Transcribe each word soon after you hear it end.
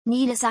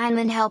Need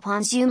assignment help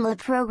on Joomla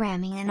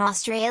programming in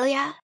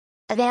Australia?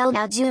 Avail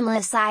now Joomla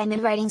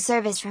assignment writing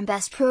service from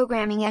best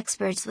programming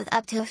experts with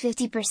up to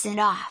 50%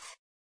 off.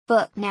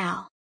 Book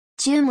now!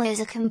 Joomla is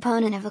a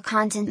component of a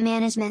content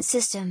management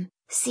system,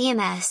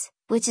 CMS,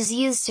 which is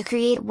used to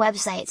create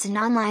websites and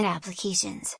online applications.